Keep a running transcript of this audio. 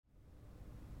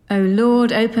O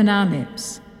Lord, open our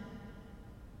lips,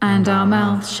 and our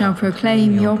mouth shall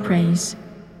proclaim your praise.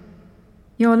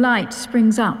 Your light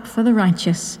springs up for the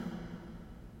righteous,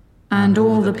 and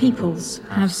all the peoples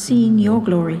have seen your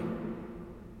glory.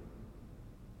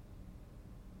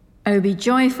 O be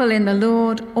joyful in the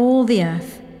Lord, all the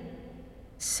earth.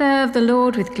 Serve the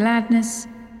Lord with gladness,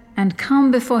 and come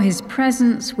before his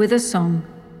presence with a song.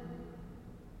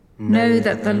 Know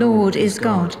that the Lord is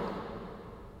God.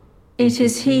 It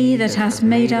is he that has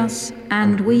made us,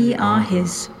 and we are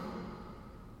his.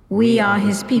 We are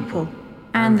his people,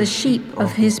 and the sheep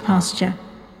of his pasture.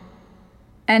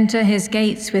 Enter his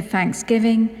gates with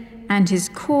thanksgiving, and his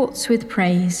courts with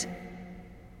praise.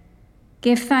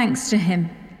 Give thanks to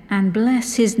him, and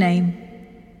bless his name.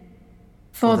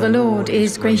 For the Lord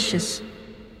is gracious.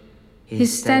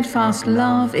 His steadfast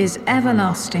love is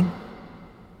everlasting,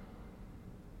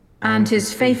 and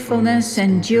his faithfulness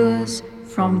endures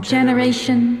from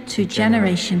generation to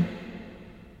generation.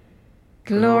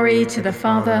 Glory to the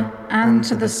Father, and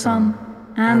to the Son,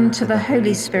 and to the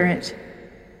Holy Spirit,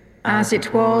 as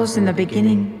it was in the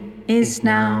beginning, is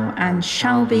now, and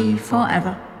shall be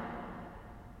forever.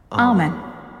 Amen.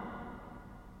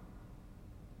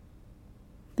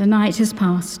 The night has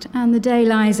passed, and the day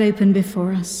lies open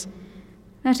before us.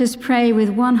 Let us pray with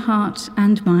one heart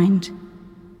and mind.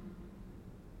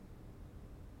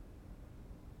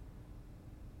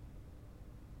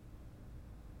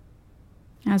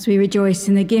 As we rejoice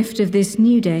in the gift of this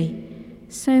new day,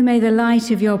 so may the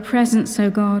light of your presence, O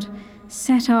God,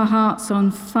 set our hearts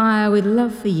on fire with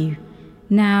love for you,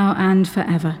 now and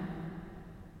forever.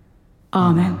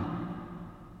 Amen.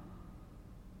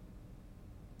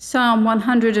 Psalm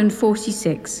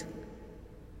 146.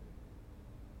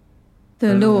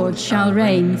 The Lord shall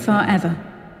reign forever.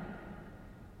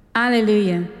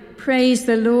 Alleluia. Praise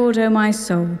the Lord, O my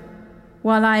soul.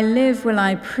 While I live, will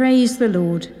I praise the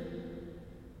Lord.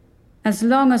 As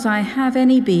long as I have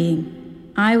any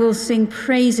being, I will sing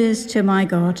praises to my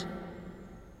God.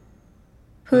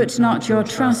 Put not your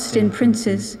trust in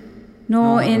princes,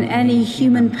 nor in any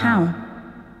human power,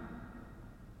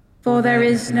 for there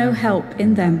is no help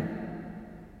in them.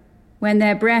 When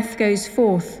their breath goes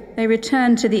forth, they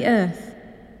return to the earth.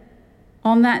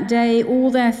 On that day all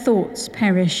their thoughts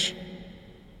perish.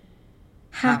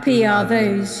 Happy are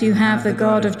those who have the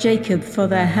God of Jacob for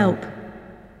their help,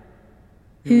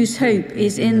 whose hope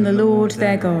is in the Lord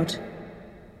their God,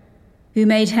 who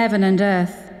made heaven and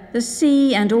earth, the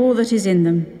sea and all that is in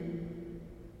them,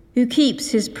 who keeps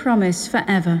his promise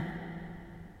forever,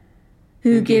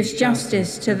 who gives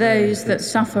justice to those that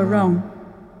suffer wrong,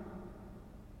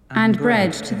 and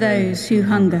bread to those who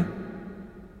hunger.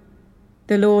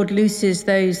 The Lord looses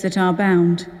those that are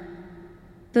bound.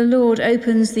 The Lord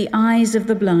opens the eyes of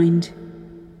the blind.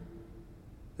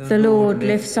 The Lord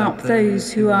lifts up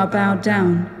those who are bowed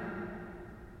down.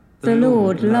 The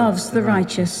Lord loves the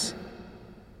righteous.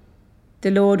 The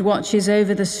Lord watches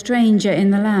over the stranger in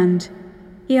the land.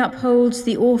 He upholds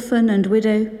the orphan and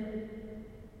widow,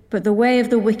 but the way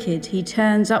of the wicked he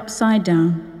turns upside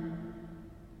down.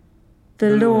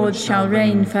 The Lord shall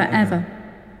reign forever.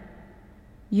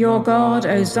 Your God,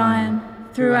 O Zion,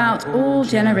 throughout all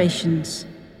generations.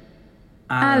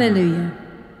 Alleluia.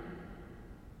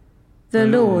 The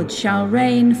Lord shall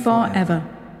reign forever.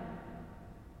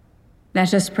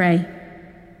 Let us pray.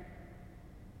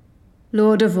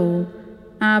 Lord of all,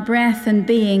 our breath and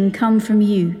being come from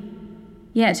you,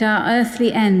 yet our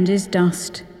earthly end is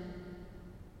dust.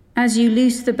 As you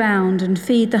loose the bound and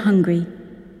feed the hungry,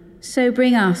 so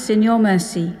bring us in your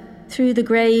mercy through the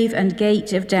grave and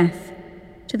gate of death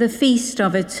to the feast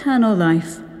of eternal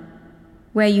life,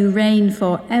 where you reign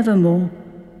for evermore.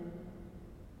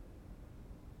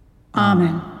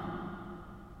 Amen.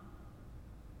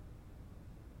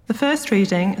 The first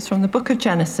reading is from the book of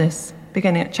Genesis,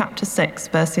 beginning at chapter 6,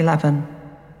 verse 11.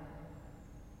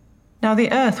 Now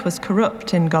the earth was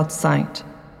corrupt in God's sight,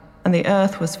 and the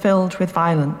earth was filled with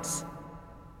violence.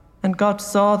 And God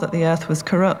saw that the earth was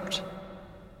corrupt,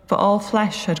 for all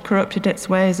flesh had corrupted its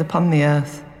ways upon the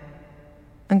earth.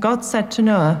 And God said to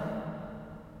Noah,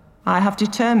 I have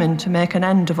determined to make an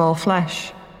end of all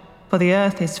flesh, for the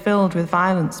earth is filled with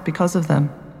violence because of them.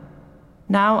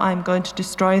 Now I am going to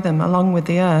destroy them along with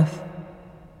the earth.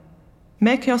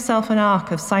 Make yourself an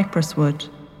ark of cypress wood.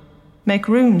 Make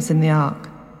rooms in the ark,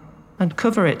 and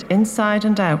cover it inside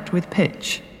and out with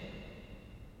pitch.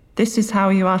 This is how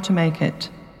you are to make it.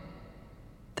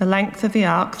 The length of the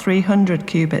ark 300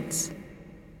 cubits,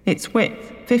 its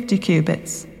width 50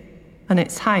 cubits, and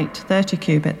its height 30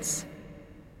 cubits.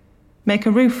 Make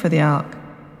a roof for the ark,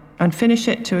 and finish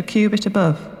it to a cubit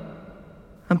above,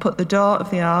 and put the door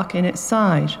of the ark in its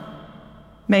side.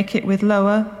 Make it with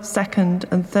lower, second,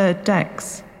 and third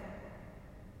decks.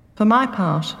 For my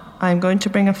part, I am going to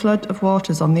bring a flood of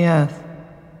waters on the earth,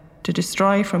 to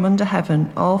destroy from under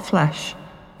heaven all flesh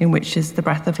in which is the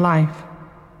breath of life.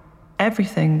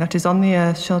 Everything that is on the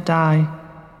earth shall die.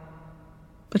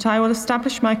 But I will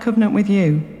establish my covenant with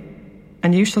you,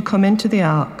 and you shall come into the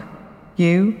ark,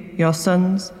 you, your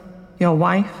sons, your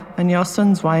wife, and your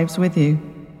sons' wives with you.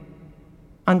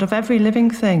 And of every living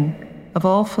thing, of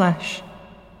all flesh,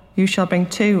 you shall bring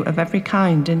 2 of every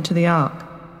kind into the ark,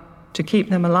 to keep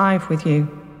them alive with you.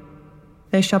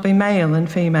 They shall be male and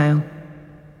female.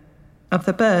 Of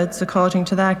the birds according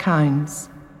to their kinds,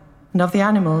 and of the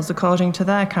animals according to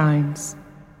their kinds,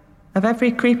 of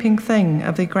every creeping thing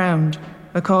of the ground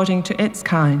according to its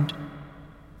kind,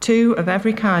 2 of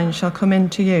every kind shall come in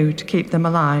to you to keep them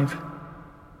alive.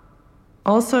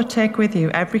 Also take with you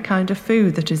every kind of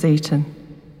food that is eaten,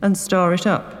 and store it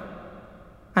up,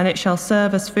 and it shall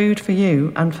serve as food for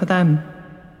you and for them.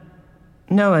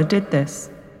 Noah did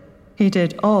this. He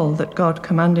did all that God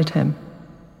commanded him.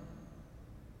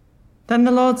 Then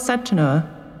the Lord said to Noah,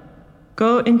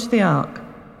 "Go into the ark,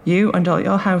 you and all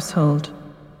your household,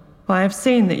 for I have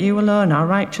seen that you alone are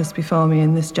righteous before me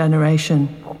in this generation.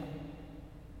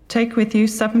 Take with you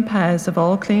 7 pairs of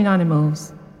all clean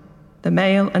animals, the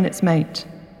male and its mate,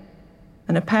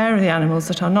 and a pair of the animals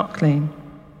that are not clean,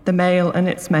 the male and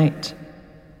its mate,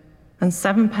 and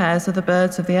 7 pairs of the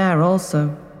birds of the air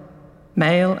also,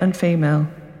 male and female,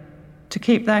 to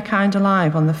keep their kind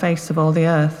alive on the face of all the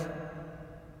earth.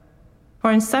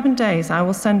 For in 7 days I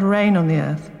will send rain on the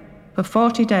earth, for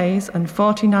 40 days and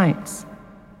 40 nights,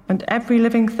 and every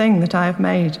living thing that I have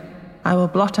made I will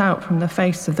blot out from the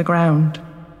face of the ground."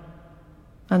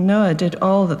 And Noah did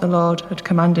all that the Lord had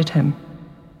commanded him.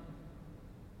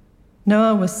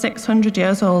 Noah was 600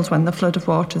 years old when the flood of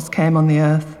waters came on the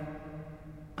earth.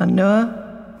 And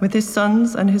Noah, with his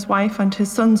sons and his wife and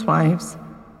his sons' wives,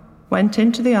 went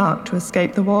into the ark to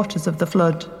escape the waters of the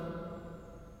flood.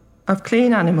 Of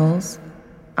clean animals,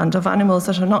 and of animals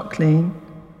that are not clean,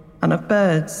 and of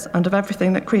birds, and of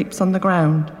everything that creeps on the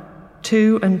ground,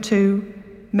 2 and 2,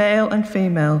 male and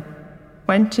female,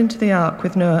 went into the ark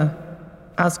with Noah,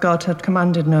 as God had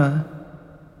commanded Noah.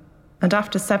 And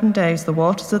after 7 days the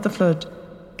waters of the flood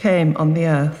came on the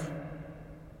earth.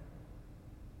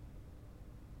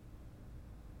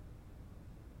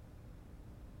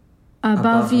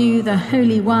 Above you the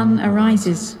Holy One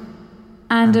arises,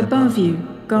 and above you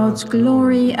God's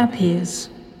glory appears.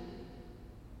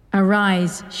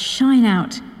 Arise, shine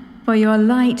out, for your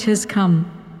light has come.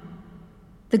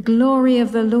 The glory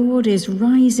of the Lord is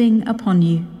rising upon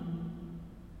you.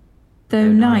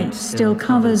 Though night still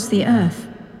covers the earth,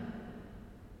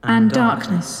 and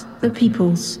darkness the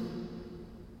peoples,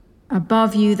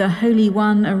 above you the Holy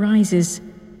One arises,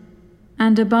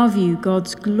 and above you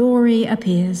God's glory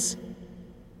appears.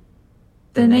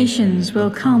 The nations will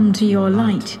come to your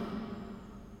light,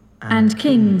 and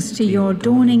kings to your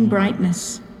dawning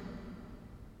brightness.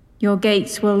 Your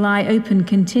gates will lie open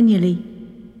continually,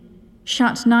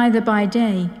 shut neither by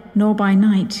day nor by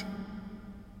night.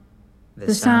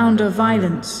 The sound of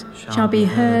violence shall be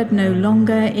heard no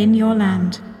longer in your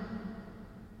land,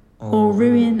 or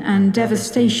ruin and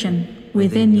devastation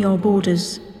within your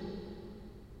borders.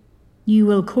 You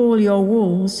will call your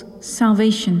walls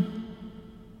salvation,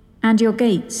 and your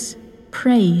gates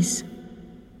praise.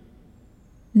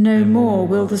 No more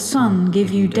will the sun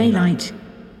give you daylight,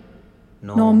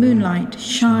 nor moonlight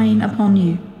shine upon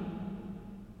you.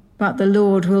 But the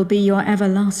Lord will be your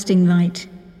everlasting light.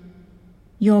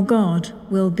 Your God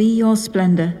will be your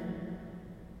splendor.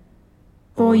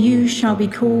 For you shall be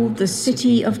called the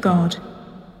city of God,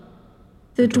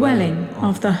 the dwelling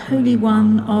of the Holy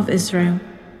One of Israel.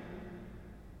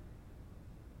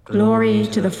 Glory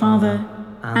to the Father,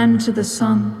 and to the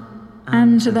Son,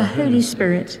 and to the Holy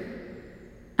Spirit,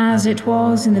 as it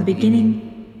was in the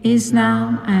beginning, is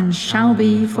now, and shall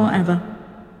be forever.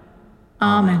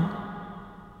 Amen.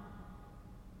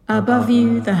 Above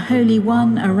you the Holy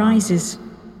One arises,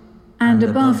 and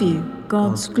above you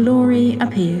God's glory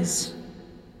appears.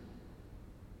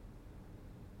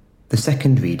 The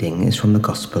second reading is from the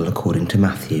Gospel according to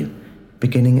Matthew,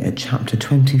 beginning at chapter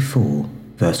 24,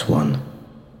 verse 1.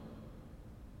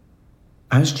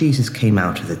 As Jesus came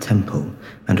out of the temple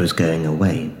and was going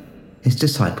away, his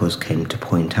disciples came to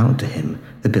point out to him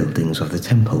the buildings of the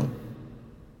temple.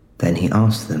 Then he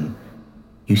asked them,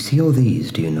 "You see all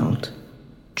these, do you not?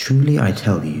 Truly I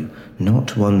tell you,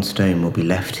 not one stone will be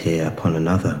left here upon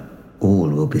another, all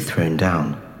will be thrown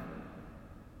down."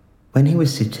 When he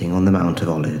was sitting on the Mount of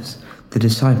Olives, the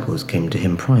disciples came to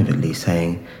him privately,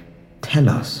 saying, "Tell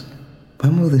us,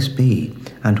 when will this be,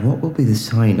 and what will be the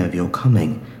sign of your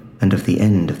coming and of the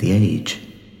end of the age?"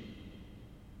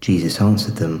 Jesus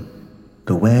answered them,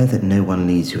 "Beware that no one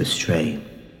leads you astray,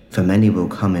 for many will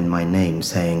come in my name,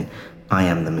 saying, 'I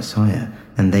am the Messiah,'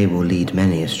 and they will lead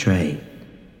many astray.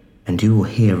 And you will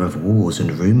hear of wars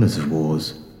and rumors of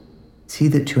wars. See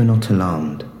that you are not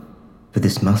alarmed, for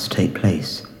this must take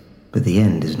place, but the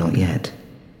end is not yet.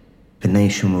 For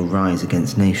nation will rise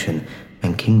against nation,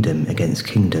 and kingdom against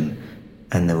kingdom,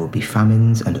 and there will be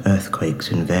famines and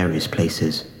earthquakes in various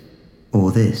places. All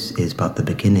this is but the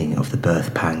beginning of the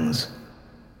birth pangs.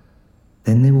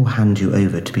 Then they will hand you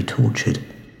over to be tortured,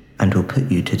 and will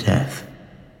put you to death.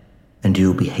 And you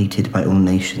will be hated by all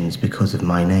nations because of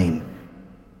my name.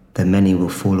 Then many will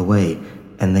fall away,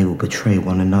 and they will betray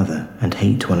one another and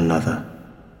hate one another.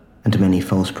 And many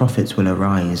false prophets will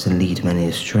arise and lead many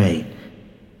astray.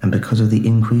 And because of the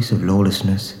increase of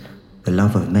lawlessness, the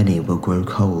love of many will grow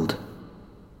cold.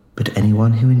 But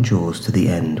anyone who endures to the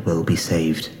end will be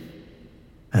saved.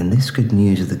 And this good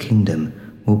news of the kingdom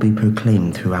will be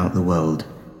proclaimed throughout the world,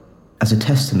 as a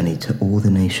testimony to all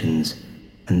the nations,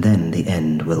 and then the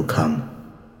end will come."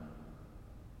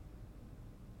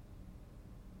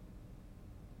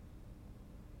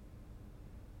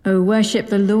 O worship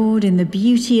the Lord in the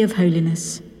beauty of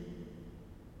holiness.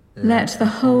 Let the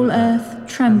whole earth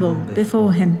tremble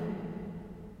before him.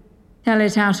 Tell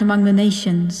it out among the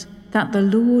nations that the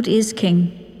Lord is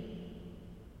King.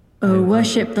 O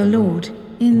worship the Lord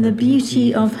in the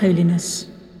beauty of holiness.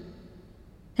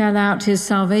 Tell out his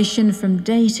salvation from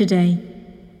day to day.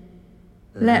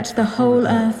 Let the whole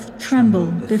earth tremble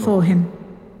before him.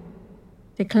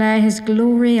 Declare his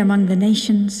glory among the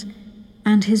nations,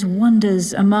 and his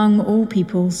wonders among all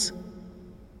peoples.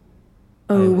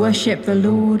 O worship the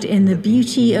Lord in the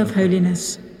beauty of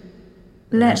holiness.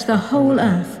 Let the whole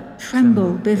earth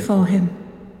tremble before him.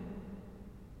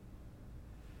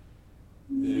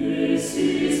 This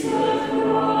is the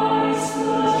Christ,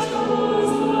 the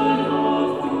chosen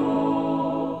of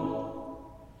God,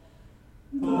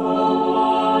 the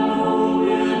one who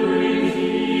will bring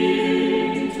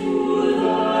healing to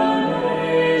the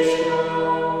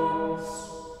nations.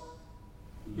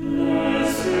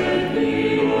 Blessed be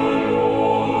the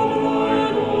Lord thy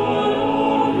God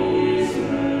of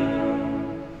Israel,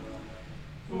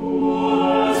 who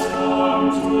has come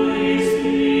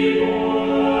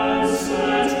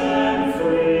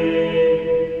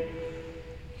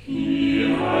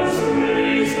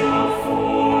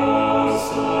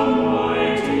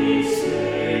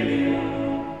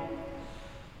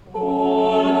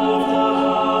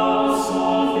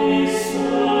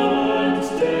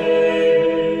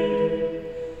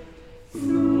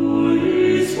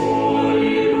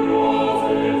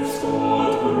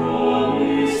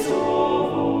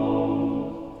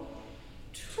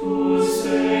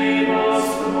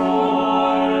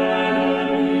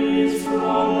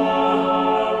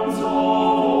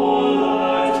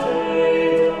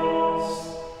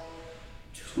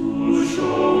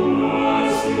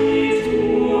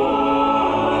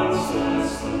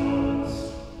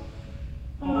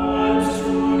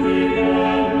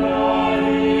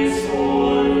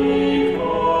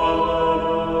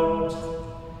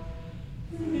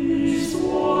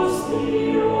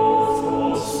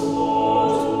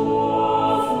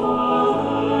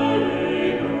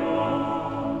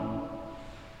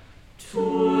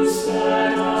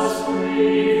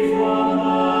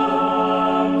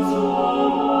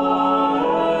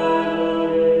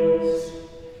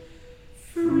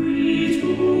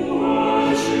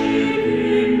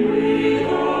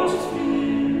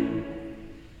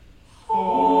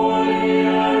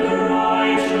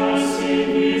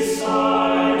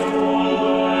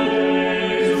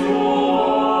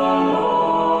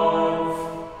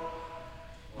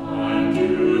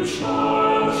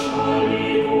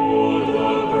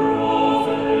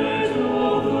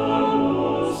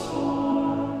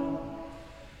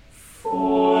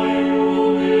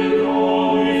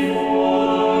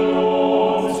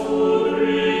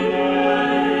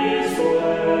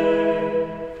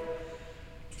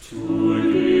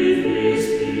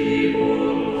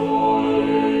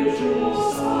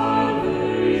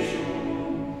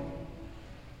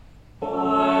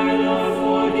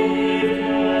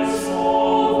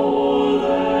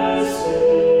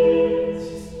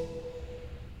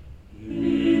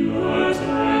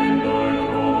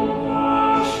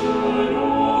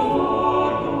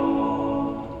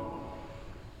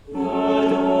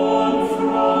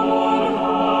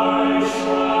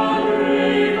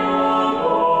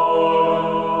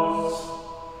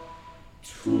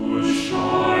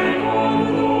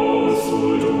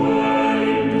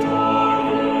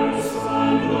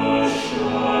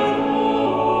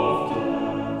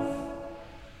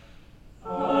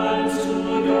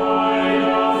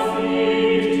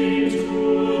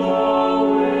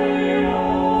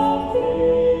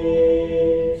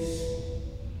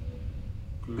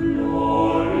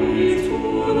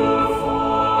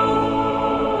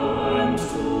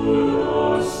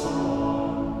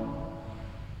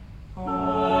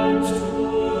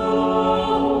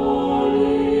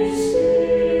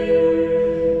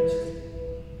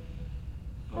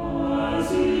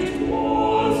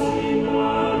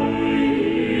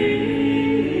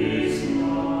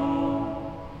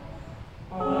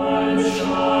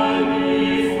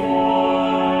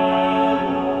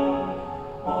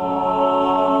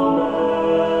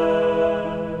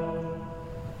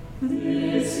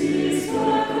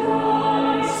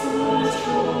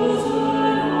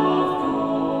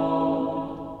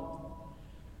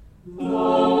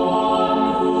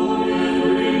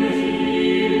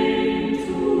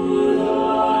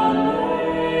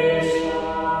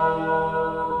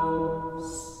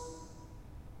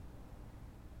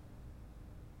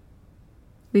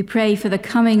We pray for the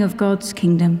coming of God's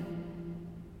kingdom.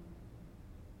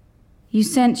 You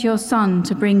sent your Son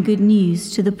to bring good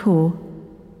news to the poor,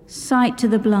 sight to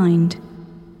the blind,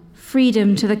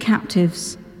 freedom to the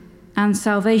captives, and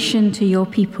salvation to your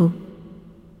people.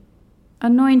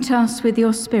 Anoint us with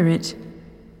your Spirit.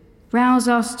 Rouse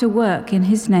us to work in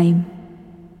his name.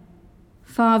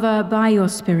 Father, by your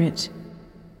Spirit,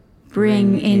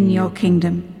 bring in your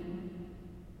kingdom.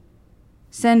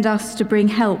 Send us to bring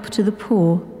help to the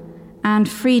poor and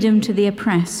freedom to the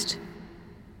oppressed.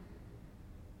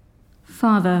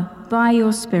 Father, by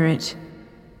your Spirit,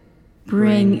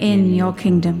 bring in your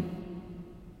kingdom.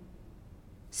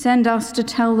 Send us to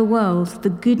tell the world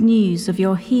the good news of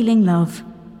your healing love.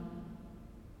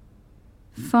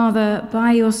 Father,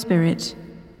 by your Spirit,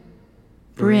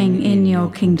 bring in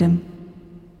your kingdom.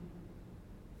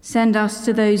 Send us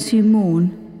to those who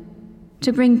mourn,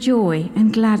 to bring joy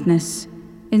and gladness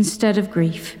instead of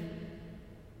grief.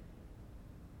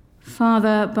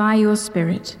 Father, by your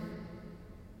Spirit,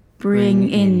 bring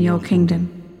in your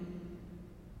kingdom.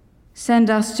 Send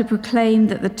us to proclaim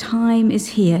that the time is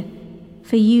here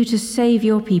for you to save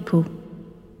your people.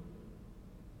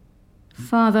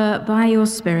 Father, by your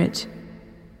Spirit,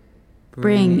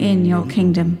 bring in your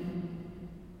kingdom.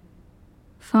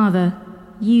 Father,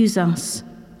 use us,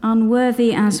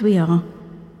 unworthy as we are,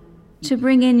 to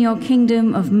bring in your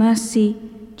kingdom of mercy,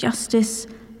 justice,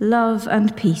 love,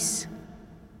 and peace.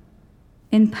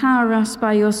 Empower us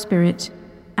by your Spirit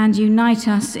and unite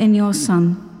us in your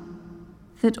Son,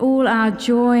 that all our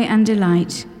joy and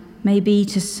delight may be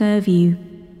to serve you,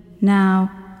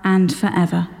 now and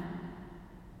forever.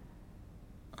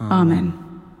 Amen.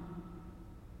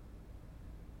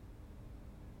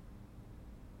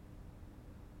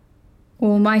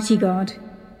 Almighty God,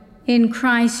 in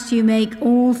Christ you make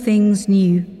all things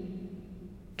new.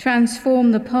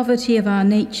 Transform the poverty of our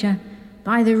nature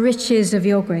by the riches of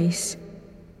your grace,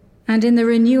 and in the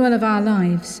renewal of our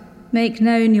lives make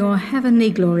known your heavenly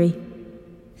glory.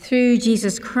 Through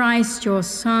Jesus Christ, your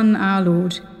Son, our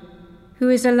Lord, who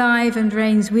is alive and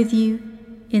reigns with you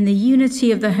in the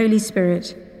unity of the Holy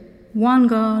Spirit, one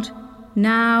God,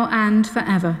 now and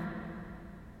forever.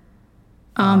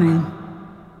 Amen.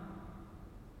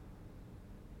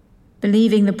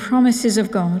 Believing the promises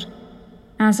of God,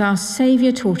 as our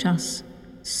Saviour taught us,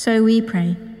 so we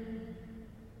pray.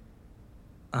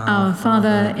 Our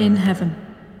Father in heaven,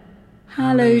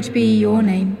 hallowed be your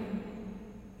name.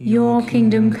 Your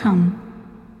kingdom come,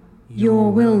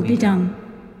 your will be done,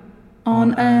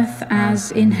 on earth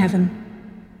as in heaven.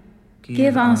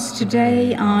 Give us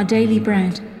today our daily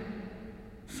bread.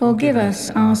 Forgive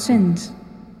us our sins,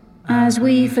 as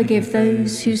we forgive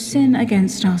those who sin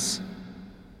against us.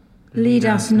 Lead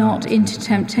us not into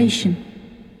temptation,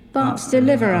 but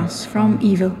deliver us from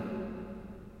evil.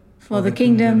 For the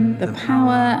kingdom, the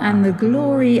power, and the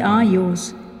glory are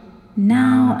yours,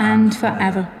 now and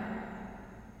forever.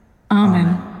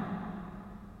 Amen.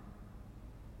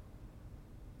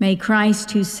 May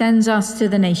Christ, who sends us to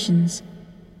the nations,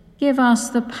 give us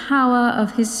the power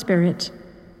of his Spirit.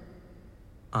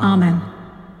 Amen.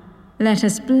 Let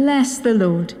us bless the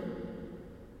Lord.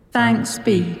 Thanks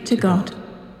be to God.